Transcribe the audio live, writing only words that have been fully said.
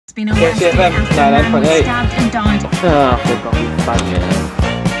It's been arrested after a man was stabbed and died. Oh, I forgot you bad.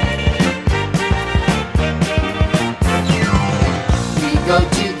 We go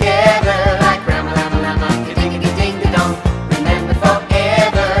together like Rama Lama Lama, ding ding ding ding dong. Remember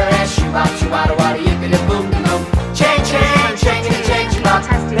forever, as shoo-wah, wada yippity boom boom. Change, change, change, change, bop.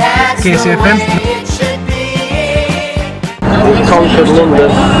 That's the way it should be. We've conquered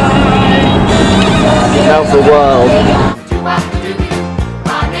London. Now the world.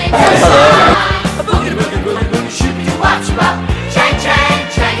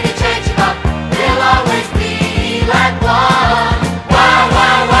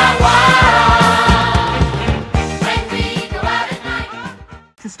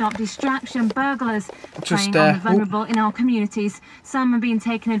 To stop distraction, burglars preying on the vulnerable in our communities. Some are being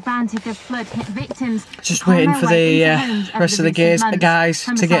taken advantage of flood hit victims. Just waiting for the rest of the guys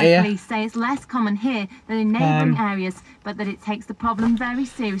to get here. Police say it's less common here than in neighbouring areas, but that it takes the problem very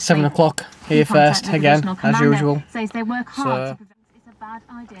seriously. 7 o'clock here first again, as usual. Says they work hard to prevent it's a bad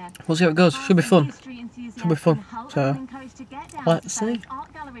idea. We'll see how it goes. Should be fun. Should be fun. So let's see.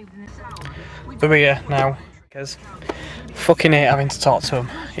 So we're here now because fucking hate having to talk to him.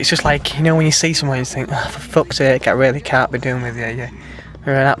 It's just like, you know, when you see someone you think, oh, for fuck's sake, I really can't be doing with you.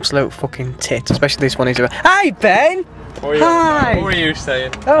 You're an absolute fucking tit, especially this one. He's like, hi Ben! Hi! What were you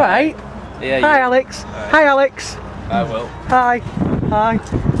saying? Alright. Yeah, hi Alex. Hi. Hi Alex. I will. Hi. Hi.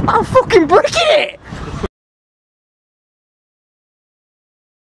 I'm fucking breaking it!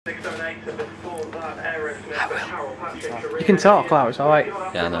 You can talk, Lau, it's alright.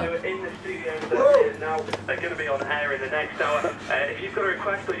 Yeah, I know. They're going to be on air in the next hour. If you've got a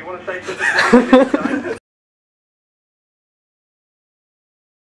request or you want to say something,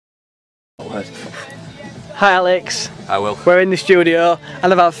 Hi Alex. I will. We're in the studio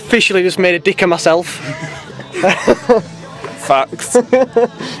and I've officially just made a dick of myself. Facts.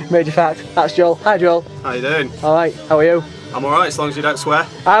 Major fact. That's Joel. Hi Joel. How you doing? Alright, how are you? I'm alright as long as you don't swear.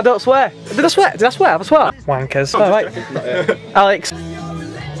 I don't swear. Did I swear? Did I swear? Have I swear? Wankers. Alright. Alex.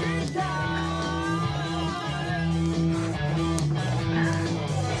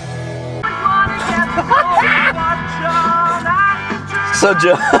 So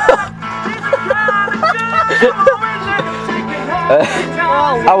Joe.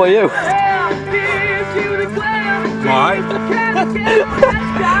 How are you? Alright.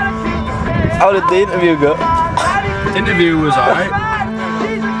 How did the interview go? The interview was alright.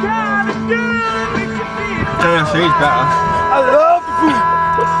 JSC's better.